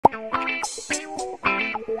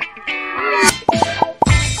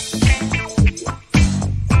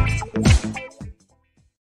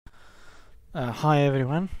Hi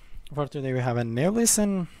everyone. For today we have a new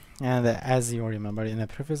lesson, and as you remember in the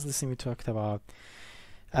previous lesson we talked about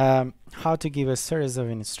how to give a series of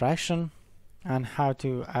instruction and how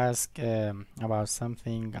to ask about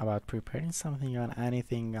something, about preparing something and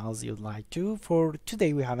anything else you'd like to. For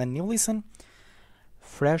today we have a new lesson,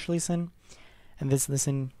 fresh lesson. In this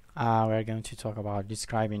lesson we're going to talk about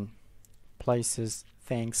describing places,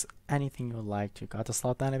 things, anything you would like to. کات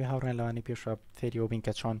سڵاتانە بێ هاوڕێن لەوانی پێشوە فێریەوە بین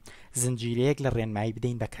کە چۆن زنجیرەیەک لە ڕێنمایی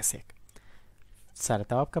بدەین بە کەسێک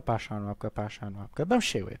سەرەتاوە بکە پاشانەوە بکە پاشانەوە بکە بەم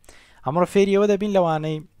شێوەیە. ئەمڕۆ فێریەوە دەبین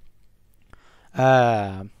لەوانەی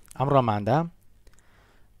ئەمڕۆماندا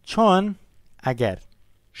چۆن ئەگەر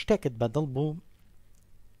شتێکت بەدڵ بوو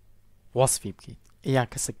وەسفی بکەیت یان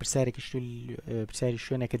کەسێک پرسیاری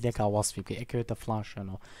شوێنێکت لێکا وەسفی بکەیت ئەکەوێتە فڵان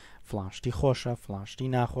شوێنەوە فڵانشتی خۆشە فڵانشتی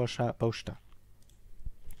ناخۆشە بەو شتە.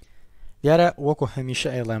 دیارە وەکو هەمیشە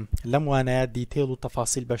ئێڵێم لەم وانەیە دیتێڵ و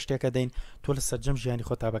تەفاسیل بە شتێکە دەین تۆ لە سەرجەم ژیانی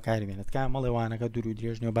خۆتا بەکاری بێنێت کە مەڵێ وانەکە دوور و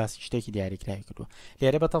درێژنی و باسی شتێکی دیاریکراوی کردووە.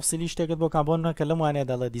 لێرە بە تەفسیلی شتێکت بۆ کامبۆن کە لەم وانەیە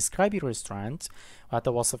دەڵێ دیسکرایبی ڕێستورانت واتە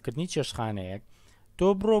وەسفکردنی چێشتخانەیەک تۆ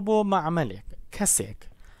بڕۆ بۆ مەعمەلێک کەسێک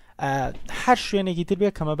هەر شوێنێکی تر بێ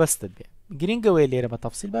کەمە بەستت بێ گرنگەوەی لێرە بە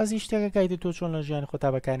تەفسیل باسی شتێکەکەیت تۆ چۆن لە ژیانی خۆتا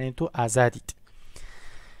بەکارێنێت تۆ ئازادیت.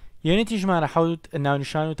 یونیتی ژمارە حەوت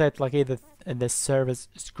ناونیشان و تایتڵەکەی the service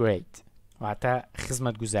is great واتە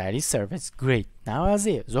خزمەتگوزاری سەرڤیس گریت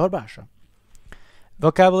ناوازەیە زۆر باشە.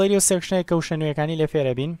 ڤۆکابڵەری و سێکشنەیە کە وشەنوێیەکانی لێ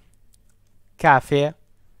فێرە بین کافێ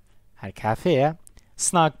هەر کافەیە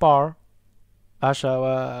سناک بار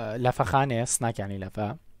باشەوە لەفەخانەیە سناکیانی لەفە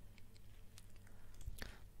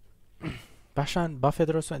باشان بافێ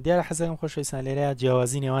دڕۆستوە دیارە حەزەکەم خۆشەویستان لێرەیە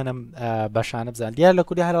جیاوازی نێوانم بەشانە بزان دیارە لە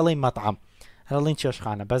کوردی هەرەڵی مەطعەم هەرەڵین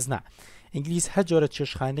چێشخانە بەس نا ئینگلیز هەر جۆرە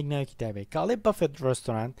چێشخانەیەک ناوی کتێبەکە کاڵێ بەفێت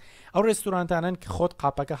ڕێستۆرانت ئەو ڕێستورانتانن کە خۆت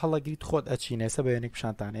قاپەکە هەڵەگریت خۆت ئەچینێسە بە وێنێک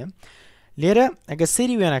پیشانتانێ لێرە ئەگە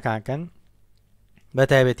سەیری وێنەکانکەن بە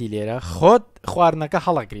تایبەتی لێرە خۆت خواردنەکە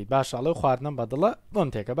هەڵەگریت باشە ئەڵێ خواردنە بەدڵە بۆم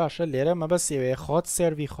تێکە باشە لێرە مەبەستێوەیە خۆت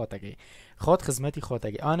سێروی خۆتەکەی خۆت خزمەتی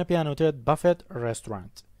خۆتەکەی ئەوانە پێیانوتێت بەفێت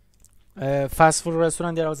ڕێستورانت. فاسفود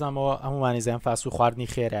ڕێستوران دیارە زانەوە هەمووانی زیان فاست و خواردنی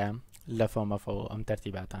خێرایە لە فۆمەفە و ئەم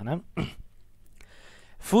تەرتیباتانە.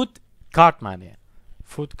 فود کارتمانەیە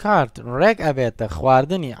فود کارت ڕێک ئەبێتە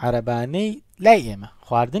خواردنی عەرەبانەی لای ئێمە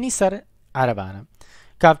خواردنی سەر عەرەبانە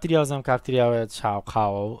کافتریا وزەم کافتریاوە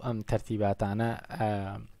چاوقاوە و ئەم تەرتیباتانە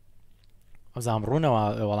ئەوزام ڕوونەوە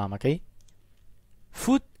وەڵامەکەی.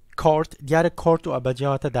 فود کۆرت دیارە کۆرت و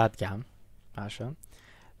ئەبەجیاوەتە دادگام باشە.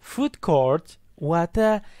 فود کۆرت واتە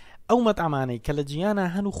ئەو مەتعەمانەی کە لە جیانە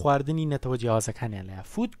هەن و خواردنی نەتەوە جیاوازەکانیان لایە.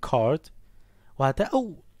 فود کۆرت واتە ئەو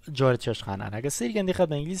جۆرە چێشخانانە ئەگە سەیری گەندی خەت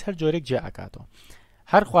بە ئینگلیز هەر جۆرێک جێ ئەکاتەوە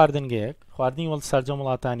هەر خواردنگەیەک خواردنی وەڵ سەرجەم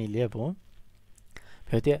وڵاتانی لێ بوو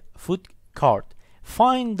پێوتێ فود کارت.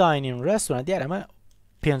 فاین داینین ڕێستورانت دیارە ئەمە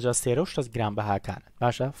 50 سێرە و 60 گرام بەهاکانن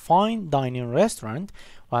باشە. فاین داینین ڕێستورانت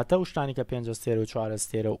واتە شتانی کە 50 سێرە و 4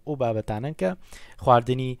 سێرە و ئەو بابەتانن کە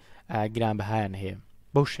خواردنی گران بەهایان هەیە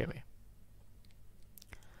بەو شێوەیە.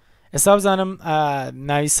 ئێستا بزانم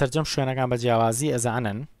ناوی سەرجەم شوێنەکان بە جیاوازی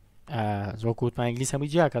ئەزانن زۆکوتمان ئینگلیز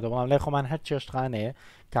هەمووی جیاکاتەوە بەڵام لای خۆمان هەر چێشتخانەیە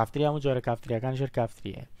کافتریا و جۆرە کافتریاکان ژێر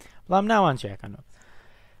کافتریە بەڵام ناوان چیەکەنەوە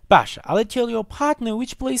باشە. ئەڵێ tell your partner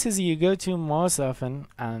which places you go to most often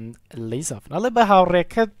and least often. ئەڵێ بە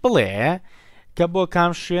هاوڕێکەت بڵێ کە بۆ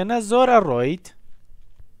کام شوێنە زۆر ئەڕۆیت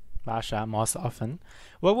باشە most often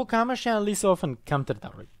وە بۆ کامەشیان least often کەمتر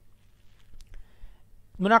دەڕۆیت.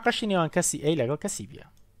 مناقەشی نێوان کەسی ئەی لەگەڵ کەسی بیە.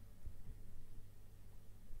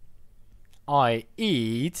 I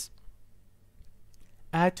eat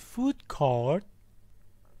at food court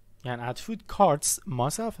يعني at food carts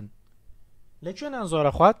most often. لەکوێنان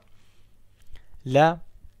زۆرە خوات لە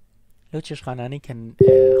لەو چێشخانانەی کە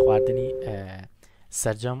خواردنی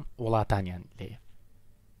سەرجەم وڵاتانیان لێیە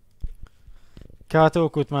کاتەوە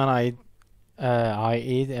کوتمان I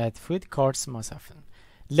eat at food carts most often.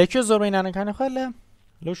 لەکوێ زۆربەی نانەکانی خوات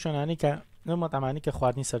لەو شوێنانی کە لەو مەتعەمانی کە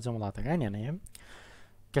خواردنی سەرجەم وڵاتەکانیان هەیە.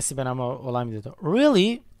 کەسی بەنامە وەڵامی دێتەوە really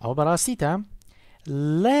ئەو بەڕاستیتە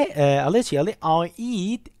ئەڵێ چی ئەڵێ I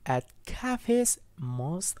eat at cafes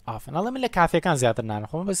most often. ئەڵێ من لە کافێکان زیاتر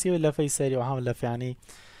نانەخۆم بەسیەوە لە فەی سەری و هەم لە فیانی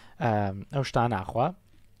ئەو شتان ناخوا.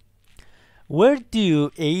 Where do you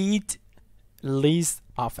eat least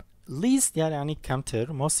often. least یعنی کەمتر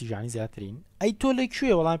most یعنی زیاترین ئەی تۆ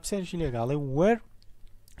لەکوێ وەڵام پرسیارشی لێگاڵێ where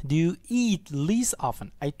do you eat least often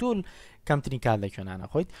ئەی تۆ کەمترین کات لەکوێ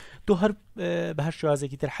نانەخۆیت تۆ هەر بە هەر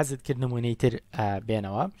شێوازێکی تر حەزت کرد نمونەی تر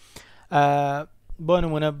بێنەوە. بۆ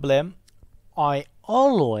نمونە بڵێم I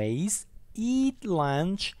always eat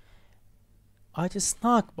lunch at a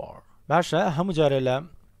snack bar باشە هەموو جارە لە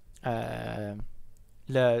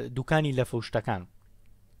لە دوکانی لە فەوشتەکان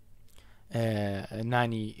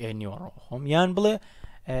نانی نیوەڕۆ خۆم یان بڵێ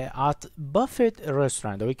بافێت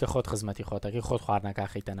ڕێستورانەوەی کە خۆت خزمەتی خۆتەکەی خۆت خواردنەکە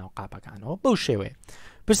خەیتە ناو قاپەکانەوە بەو شێوەیە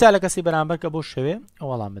پرسا لە کەسی بەرامبەر کە بۆ شێوێ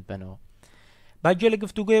وەڵامت بنەوە باگوێ لە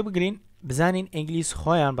گفتوگوێ بگرین بزانین ئینگلیز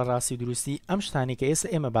خۆیان بەڕاستی دروستی ئەم شتانی کە ئێستا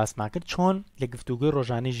ئێمە باسمان کرد چۆن لە گفتوگوی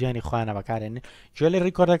ڕۆژانەی ژیانی خۆیانە بەکارێنن گوێ لە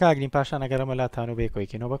ڕیکۆردەکە ئاگرین پاشان ئەگەرەمە لاتانەوە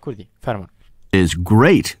بەیەکەوەیکەنەوە بە کوردی فەرمون is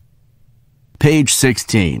great. Page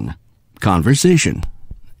 16. Conversation.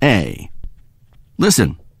 A.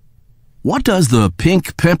 Listen. What does the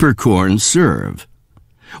pink peppercorn serve?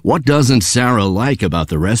 What doesn't Sarah like about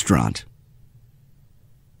the restaurant?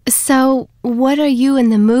 So, what are you in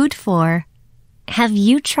the mood for? Have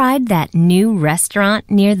you tried that new restaurant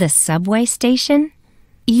near the subway station?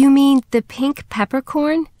 You mean the pink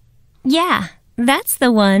peppercorn? Yeah, that's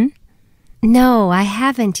the one. No, I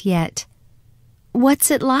haven't yet.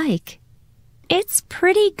 What's it like? It's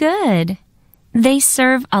pretty good. They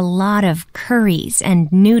serve a lot of curries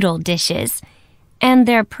and noodle dishes, and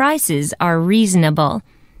their prices are reasonable.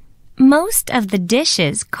 Most of the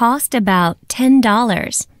dishes cost about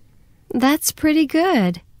 $10. That's pretty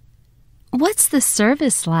good. What's the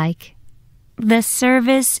service like? The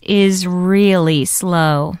service is really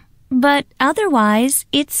slow, but otherwise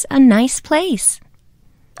it's a nice place.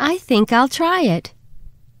 I think I'll try it.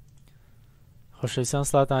 خۆشەویستان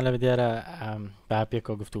سڵاتان لەبێ دیارە با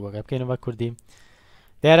پێکەوە گفتوگۆکە بکەینەوە بە کوردی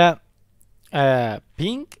دیارە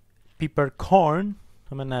پینک پیپەرکۆرن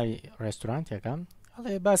ئەمە ناوی ڕێستورانتێکە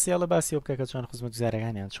هەڵێ باسی بکە کە چۆن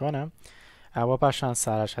خزمەتگوزارەکانیان چۆنە ئەوە پاشان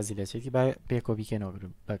ساراش حەزی لەچێتی با پێکەوە بیکەینەوە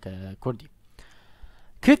بە کوردی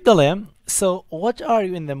کت دەڵێ so what are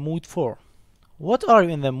you in the mood for? What are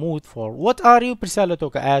you in the mood for? What are you پرسیار لە تۆ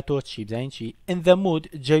کە ئایا تۆ چی بزانین چی in the mood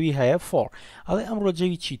جەوی هەیە for هەڵێ ئەمڕۆ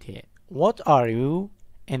جەوی چیت هەیە What are you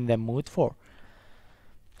in the mood for?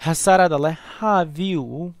 هەسارە دەڵێ have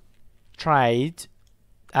you tried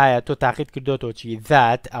ئایا تۆ تاقیت کردۆتەوە چی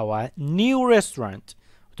that ئەوە new restaurant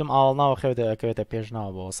وتم ئاڵناوە خێوەتە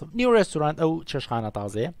پێشناوە بۆ وەسف new restaurant ئەو چێشخانە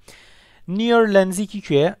تازەیە near لە نزیکی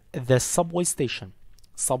کوێ the subway station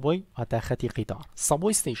subway هەتا خەتی قیتار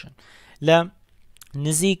subway station لە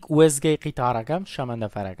نزیک وێزگەی قیتارەکە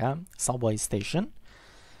شەمەندەفەرەکە subway station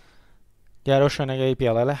دیارە شوێنەکەی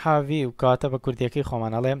پێڵە لە هاوی و کاتە بە کوردیەکەی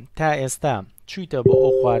خۆمانەڵێ تا ئێستا چوویتە بۆ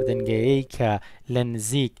ئەو خواردنگەیەی کە لە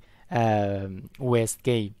نزیک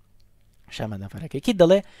وێستگەی شەمەندەفەرەکەی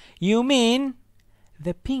دەڵێ you mean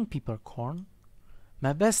the pink peppercorn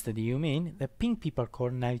مەبەستە you mean the pink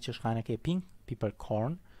peppercorn ناوی چێشخانەکەی pink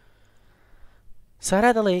peppercorn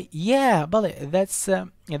سارا دەڵێ yeah بەڵێ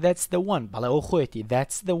that's the one بەڵێ ئەو خۆیەتی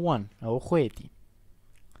that's the one ئەو خۆیەتی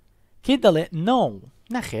کی دەڵێ no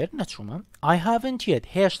نەخێر نەچوومە I haven't yet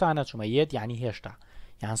هێشتا نەچوومە yet یعنی هێشتا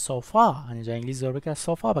یان so far هەنێجا ئینگلیزی زۆر بکە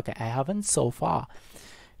so far بکە I haven't so far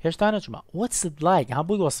هێشتا نەچوومە what's it like ها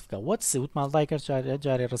بووی وەسف بکە what's it وتمان like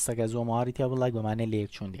جارێ ڕستەکە زۆمەواری تیا like بەمانە لە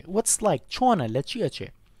یەک چۆن دێ what's like چۆنە لە چی ئەچێ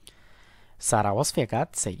سارا وەسفێکات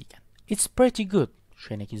سەیریکەن it's pretty good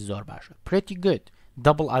شوێنێکی زۆر باشە pretty good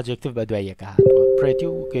double adjective بە دوای یەکە هاتووە pretty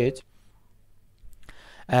good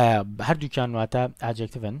هەردووکیان واتە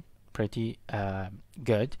adjectiveن pretty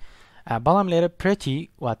good بەڵام لێرە pretty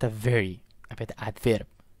واتە very ئەبێتە adverb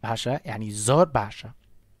باشە یعنی زۆر باشە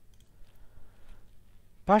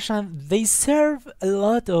پاشان they serve a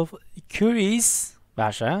lot of curries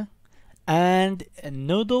باشە and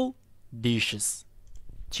noodle dishes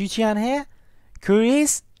چیان هەیە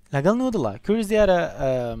curries لەگەڵ نودڵە curries دیارە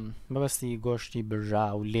مەبەستی گۆشتی برژا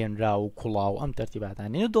و لێنرا و کوڵاو ئەم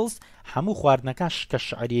تەرتیباتان noodles هەموو خواردنەکە کە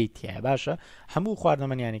شعریەی تایە باشە هەموو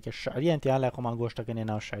خواردنەمەنیانی کە شعریان تیان لای خۆمان گۆشتەکەنێ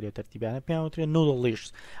ناو شعری و تەرتیبانە پێیان وترێت noodle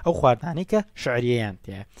dishes ئەو خواردنانی کە شعریەیان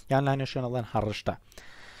تایە یان لای نێشێنەڵێن هەڕشتە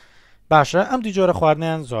باشە ئەم دوو جۆرە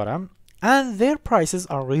خواردنیان زۆرە and their prices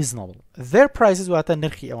are reasonable their prices واتە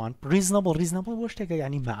نرخی ئەوان reasonable بۆ شتێکە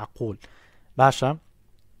یعنی معقول باشە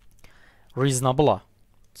reasonable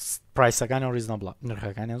پرایسەکانیان reasonable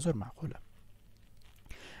نرخەکانیان زۆر معقولە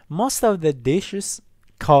most of the dishes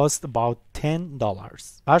cost about $10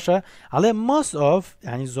 باشە ئەڵێ most of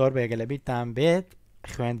یعنی زۆر بێگە لە بیرتان بێت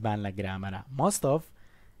خوێندبان لە گرامەرە most of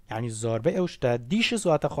یعنی زۆربەی ئەو شتە dishes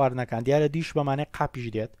واتە خواردنەکان دیارە دیش بەمانەی قاپیش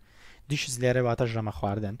دێت dishes لێرە واتە ژەمە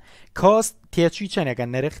خواردن cost تێچووی چەندێکە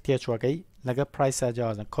نرخ تێچوەکەی لەگە پرایسە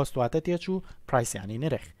جیاوازن cost واتە تێچوو پرایس یعنی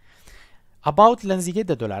نرخ about لە نزیکەی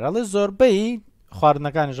 $10 ئەڵێ زۆربەی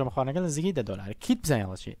خواردنەکانی ژەمە خواردنەکان لە نزیکەی $10 کیت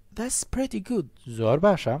بزانیڵە چی that's pretty good زۆر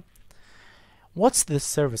باشە what's the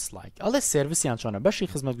service like ئەڵێ سێرویسیان چۆنە بەشی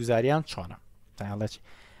خزمەتگوزاریان چۆنە زانیڵە چی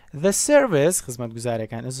the service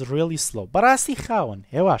خزمەتگوزاریەکان is really slow بەڕاستی خاون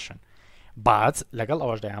هێواشن but لەگەڵ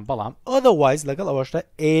ئەوەشدایان بەڵام otherwise لەگەڵ ئەوەشدا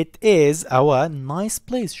it is ئەوە nice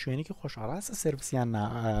place شوێنێکی خۆشە ڕاستە سرویسیان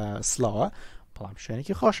سلاوە بەڵام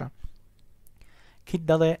شوێنێکی خۆشە کیت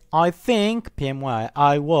دەڵێ I think پێم وایە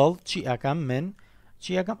I will چی ئەەکەم من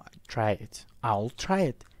چی ئەەکەم try it I'll try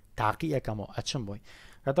it تاقی ئەەکەمەوە ئەچم بۆی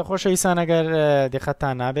کاتە خۆشەویستان ئەگەر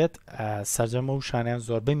دقەتتان نابێت سەرجەمە و شانیان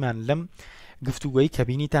زۆربەیمان لەم گفتوگۆیی کە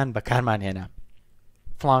بینیتان بەکارمان هێنا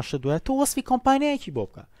فلانشە دوایە تۆ وەسفی کۆمپانیایەکی بۆ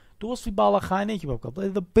بکە تۆ وەسفی باڵەخانەیەکی بۆ بکە بڵێ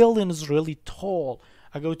the building is really tall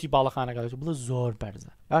ئەگە وتی باڵەخانەکە بڵێ زۆر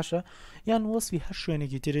بەرزە باشە یان وەسفی هەر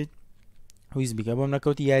شوێنێکی ترت ویست بیکە بۆم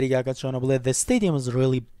نەکەوتی یاریگاکە چۆنە بڵێ the stadium is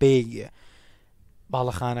really big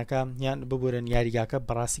باڵەخانەکە یان ببورن یاریگاکە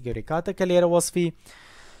بەڕاستی گەورەی کاتە کە لێرە وەسفی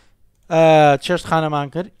چێشتخانەمان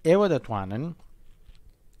کرد ئێوە دەتوانن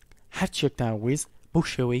هەر چێکتان ویست بەو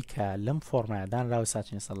شێوەی کە لەم فۆرمایدان راو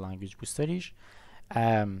ساچینە سەر لانگویج بوستەریش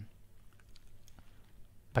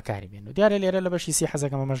بەکاری بێن و دیارە لێرە لە بەشی سی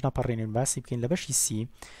حەزەکەمە مەژ نەپەڕێنین باسی بکەین لە بەشی سی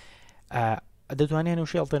دەتوانێن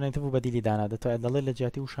وشی ئەڵتەرناتیڤ و بەدیلی دانا دەتوانێت دەڵێت لە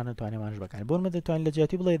جیاتی وشانە دەتوانێمانش بەکار بۆ من دەتوانین لە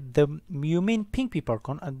جیاتی بڵێ the you mean pink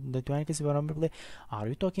peppercorn دەتوانێت کەسی بەرامبەر بڵێ are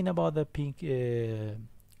you talking about the pink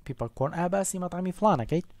peppercorn باسی مەطعمی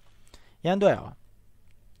فلانەکەیت یان دوایەوە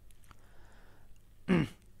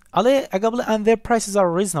ئەڵێ ئەگە بڵێ and their prices are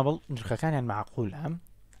reasonable نرخەکانیان معقولە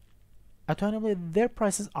ئەتوانێت بڵێ their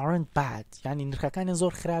prices aren't bad یعنی نرخەکانیان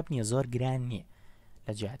زۆر خراپ نییە زۆر گران نییە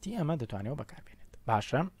لە جیاتی ئەمە دەتوانێت بەکاربێنێت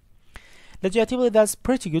باشە لە جیاتی بڵێ that's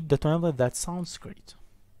pretty good دەتوانێت بڵێ that sounds great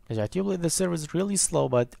لە جیاتی بڵێ the service is really slow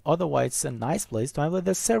but otherwise it's a nice place دەتوانێت بڵێ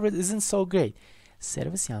the service isn't so great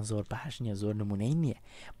سرویسیان زۆر بەهاش نییە زۆر نمونەی نییە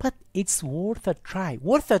but it's worth a try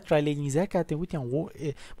لە ئینگلیزیە کاتێ وتیان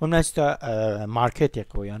بۆ ناچتە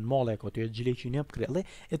مارکێتێکەوە یان مۆڵێکەوە تۆ جلێکی نوێ بکرێت ئەڵێ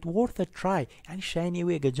it worth a try یعنی شایانی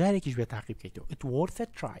ئەوەیە گەجارێکیش بێ تاقی بکەیتەوە it worth a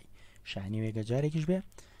try شایانی ئەوەیە گەجارێکیش بێ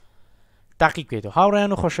تاقی بکەیتەوە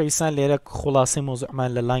هاوڕێیان و خۆشەویستان لێرە خلاصەی مۆزوعمان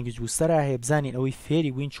لە لانگویج بوستەرە هەیە بزانین ئەوەی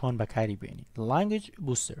فێری بووین چۆن بەکاری بێنین language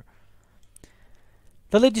booster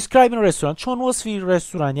دەڵێ دیسکرایبن ڕێستوران چۆن وەسفی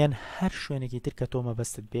ڕێستورانیان هەر شوێنێکی تر کە تۆ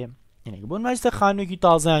مەبەستت بێ یعنی بۆ ماچتە خانوویەکی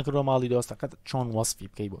تازەیان کردۆ ماڵی دۆستەکەت چۆن وەسفی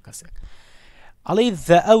بکەی بۆ کەسێک ئەڵێ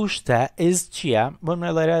the ئەو شتە is چییە بۆ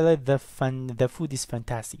لێرە the food is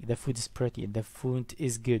fantastic the food is pretty the food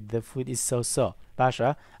is good the food is so باشە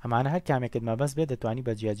ئەمانە هەر کامێکت مەبەست بێت دەتوانی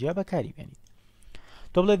بە جیاجیا بەکاری بێنیت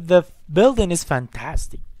تۆ بڵێ the building is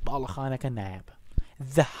fantastic باڵەخانەکە نایابە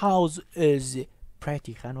the house is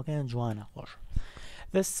pretty خانووەکەیان جوانە خۆش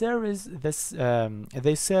The service,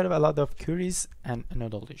 they serve a lot of curries and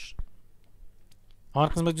noodle dish. آن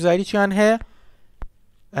خدمت گزاری چیان هەیە؟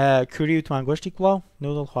 کوری و توانگۆشتی کڵاو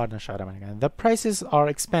نودل خواردن شارەمانەکان. The prices are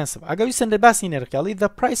expensive. ئەگەر ویستن لە باسی نرخەڵی the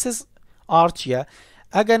prices are چییە؟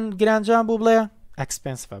 ئەگەر گرانجان بوو بڵێ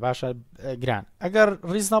expensive باشە گران. ئەگەر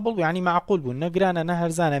reasonable یعنی معقول بوو نە گرانە نە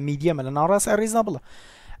هەرزانە میدیەمە لە ناوڕاستە reasonable.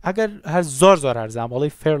 ئەگەر هەر زۆر هەرزان بڵێ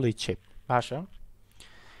fairly cheap باشە.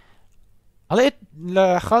 It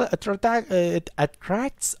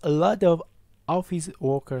attracts a lot of office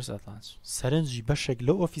workers at lunch. سەرنجی بەشێک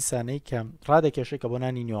لەو ئۆفیسانەی کە ڕادەکێشێت کە بۆ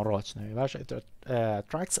نانی نیوەڕۆچنەوەی باش it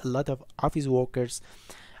attracts a lot of office workers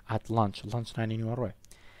at lunch نانی نیوەڕۆی.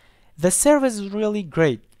 The service is really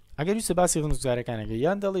great. ئەگەر ویستە باسی گزارەکانەکە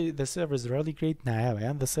یان دەڵێ the service is really great نایەوە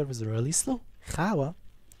یان the service is really slow خاوە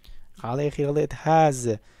خاڵەیە خێڵێت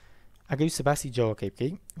هاز ئەگەر ویستە باسی جەوەکەی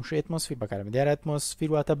بکەین وشە ئەتمۆسفیر بەکاربێنێت دیارە ئەتمۆسفیر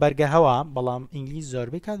واتە بەرگە هەوا بەڵام ئینگلیز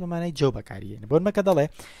زۆربەی کات بەمانای جەو بەکاریێنێ بۆ نمەکە دەڵێ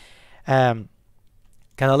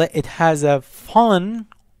کە دەڵێ it has a fun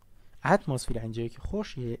ئەتمۆسفیر یعنی جەوێکی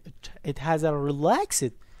خۆشی it has a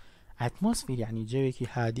relaxed ئەتمۆسفیر یعنی جەوێکی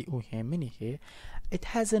هادی و هێمنی هەیە it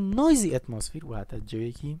has a noisy atmosphere واتە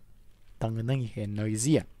جەوێکی دەنگدەنگی هەیە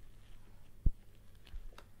نۆیزیە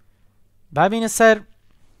بابینە سەر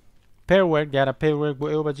پێرورک دیارە پێرورک بۆ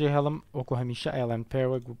ئێوە بەجێ هەڵم وەکو هەمیشە ئەڵێن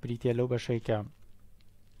پێرورک و بریتە لەو بەشەی کە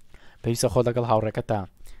پێویستە خۆ لەگەڵ هاوڕێکەتە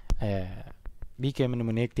بیکە من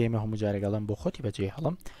نمونەیەک دێمە هەموو جارێگەڵم بۆ خۆتی بەجێ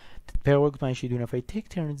هەڵم پێرورک ماشی دوونەفەی take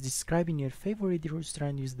turns describing your favorite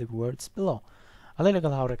restaurant use the words below ئەڵێ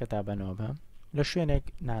لەگەڵ هاوڕێکەتا بەنۆبە لە شوێنێک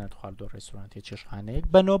نانەت خواردۆ ڕێستورانتی چێشخانەیەک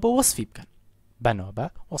بەنۆبە وەسفی بکەن بەنۆبە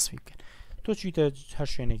وەسفی بکەن تۆ چیتە هەر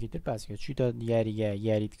شوێنێکی تر باسیکە چیتە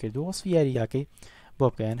یاریت کردو وەسفی یاریگاکەی بۆ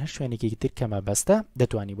بکەیان هەر شوێنێکی تر کەمە بەستە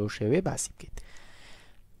دەتوانی بەو شێوەیە باسی بکەیت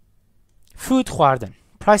فود خواردن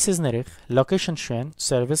پرایسز نرخ لۆکیشن شوێن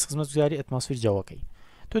سرویس خزمەتگوزاری ئەتمۆسفیر جەوەکەی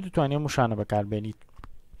تۆ دەتوانێت موشانە بەکاربێنیت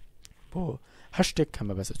بۆ هەر شتێک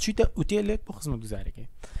کەمە بەستە چیتە ئوتێلێک بۆ خزمەتگوزارەکەی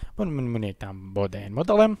بۆ من منێکتان بۆ دەێن بۆ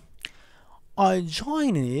دەڵێم I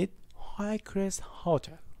joined Highcrest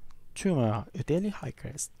Hotel چوومە ئوتێلی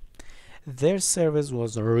Highcrest Their service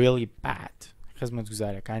was really bad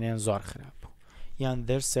خزمەتگوزاریەکانیان زۆر خراپ بوو یان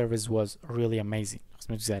their service was really amazing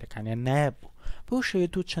خزمەتگوزاریەکانیان نایە بوو بۆ شێوێ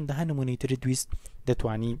تو چەندەها نمونەی تری دویست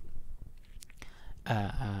دەتوانی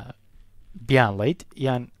بیان لەیت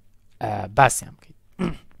یان باسییان بکەیت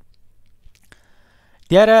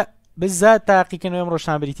دیارە بزات تاقیکردنەوەی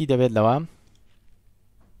ڕۆژنامەبریتی دەبێت لەوە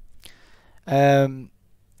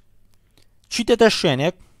چیتەتە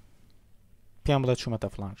شوێنێک پێیان بڵێ چوومەتە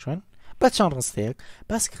فڵان شوێن بە چەند ڕستەیەک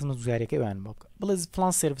باسی خزمەتگوزاریەکەی وان بۆ بکە بڵێ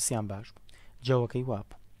فڵان سێرڤیسیان باش بوو جەوەکەی وا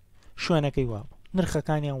بوو شوێنەکەی وا بوو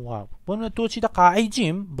نرخەکانیان وا بوو بۆ تۆ چیتە قاعەی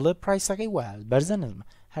جیم بڵێ پرایسەکەی وایە بەرزە نزمە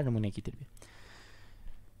هەر نمونێکی تر بێت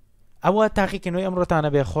ئەوە تاقیکردنەوەی ئەمڕۆتانە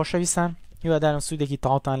بێ خۆشەویستان هیوادارم سوودێکی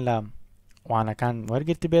تاوتان لە وانەکان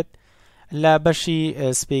وەرگرت بێت لە بەشی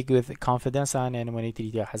speak with confidence یان نمونەی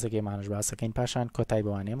تریتیا حەزەکەیمانش باسەکەین پاشان کۆتای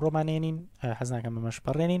بەوانەیەم ڕۆمانێنین حەز ناکەم بەمەش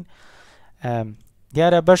پەڕێنین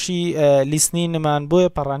دیارە بەشی لیستنینمان بۆیە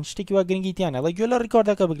پەڕان شتێکی وا گرنگیتیانە لە گوێ لە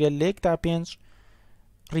ڕیکۆردەکە بگرێت لە 1 تا 5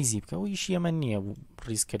 ریزی بکە و ئیشی ئەمە نییە بوو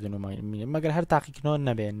ڕیزکردن و مەگەر هەر تاقیکردنەوە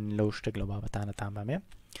نەبێن لەو شتێک لە بابەتانەتان بەمێ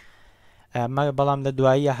بەڵام لە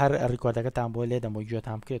دواییە هەر ڕیکۆردەکەتان بۆ لێ دەمەوە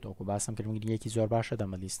گوێتان بکرێت وەکو باسم کردنگیریەکی زۆر باشە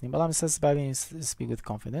دەمە لیستنی بەڵام سەس بابین speak with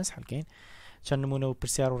confidence هەڵکەین چەند نمونە و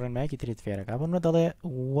پرسیار و ڕێنمایەکی تریت فێرەکە بۆ دەڵێ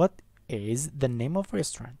what is the name of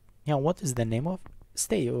restaurant یان what is the name of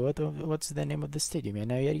what's the name of the stadium یان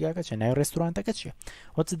ناوی یاریگاکە چیە ناوی ڕێستورانتەکە چییە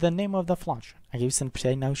what's the name of the فڵان شوێن ئەگەر ویستن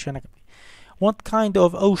پرسیاری ناوی شوێنەکە what kind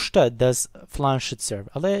of ئەو شتە does فڵان شت serve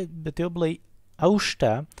ئەڵێ بەتێ بڵێ ئەو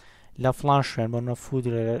شتە لە فڵان شوێن بۆ نەفود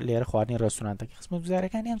لێرە خواردنی ڕێستورانتەکە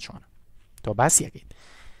خزمەتگوزاریەکانیان چۆنە تۆ باسی ئەەکەیت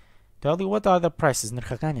دەڵی what are the prices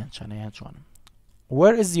نرخەکانیان چۆنە یان چۆنە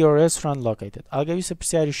where is your restaurant located ئەگەر ویستە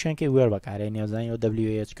پرسیاری شوێنکەی وێر بەکارێنێ نێوزانی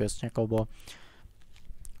WH کوێستچنێکەوە بۆ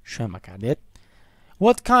شوێن بەکاردێت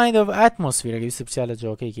what kind of atmosphere ئەگەر ویستە پرسیار لە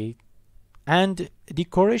جۆکەیەکی and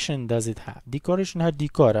decoration does it have decoration هەر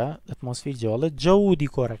دیکۆرە ئەتمۆسفیر جوڵە جە و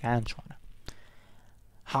دیکۆرەکان چۆنە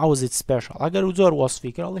how is it special ئەگەر و زۆر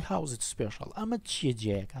وەسفی کراڵی how is it special ئەمە چیە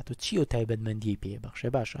جێیەکات و چی و تایبەتمەندی پێ بەخشێ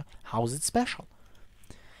باشە how is it special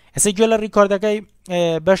ئێستا گوێ لە ڕیکۆردەکەی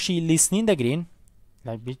بەشی لیستنین دەگرین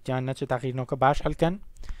یان نەچێت تاقیکردنەوەکە باش هەڵکەن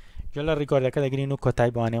گوێ لە ڕیکۆردەکە دەگرین و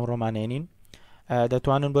کۆتای بەوانەیەم ڕۆمانێنین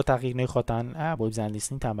دەتوانن بۆ تاقیکردنەوەی خۆتان بۆ بزان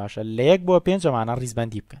لیستنینتان باشە لە 1 بۆ 5 ئەمانە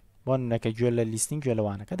ڕیزبەندی بکەن بۆ نەکە گوێ لە لیستنین گوێ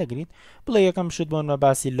لەوانەکە دەگریت بڵێ یەکەم شت بۆ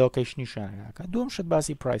باسی لۆکیشنی شوێنەکە دووەم شت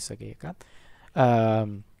باسی پرایسەکەیەکات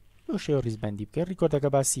بۆ شێوە ڕیزبەندی بکەیت ریکۆردەکە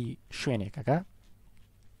باسی شوێنێکەکە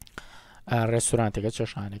ڕێستورانتێکە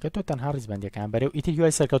چێشانێکە تۆ تەنها ڕیزبەندیەکان بەرەو ئیتر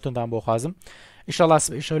هیوای سەرکەوتنتان بۆ خوازم ئیشەڵا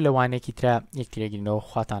ئیشە لەوانێکی ترا یەکترێگرینەوە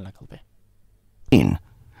خواتان لەگەڵ بێ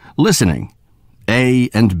Listening A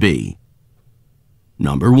and B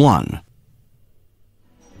Number 1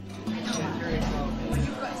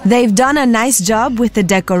 They've done a nice job with the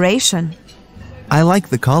decoration. I like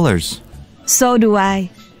the colors. So do I.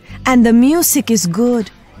 And the music is good.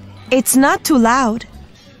 It's not too loud.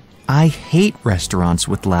 I hate restaurants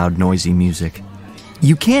with loud, noisy music.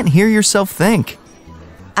 You can't hear yourself think.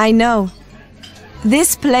 I know.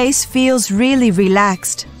 This place feels really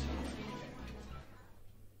relaxed.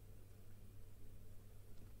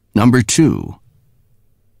 Number 2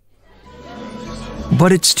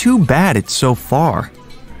 But it's too bad it's so far.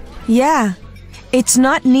 Yeah, it's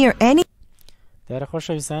not near any. دیارە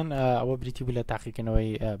خۆشەویستان ئەوە بریتی بوو لە تاقیکردنەوەی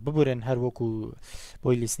ببورن هەر وەکو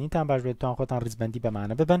بۆی لیستنینتان باش بێت توان خۆتان ڕیزبەندی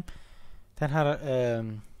بەمانە ببن تەنها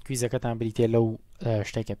کویزەکەتان بریتێ لەو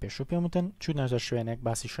شتێکە پێشوو پێموتن چوو نەژە شوێنێک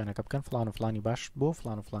باسی شوێنەکە بکەن فلان و فلانی باش بۆ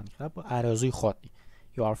فلان و فلانی خراپ بۆ ئارەزووی خۆتی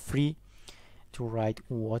you are free to write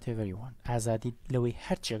whatever you want ئازادی لەوەی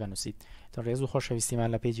هەرچێکە نووسیت تا ڕێز و خۆشەویستیمان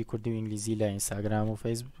لە پێیجی کوردی و ئینگلیزی لە ئینستاگرام و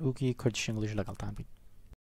فەیسبووکی کوردیش ئینگلیش لەگەڵتان بین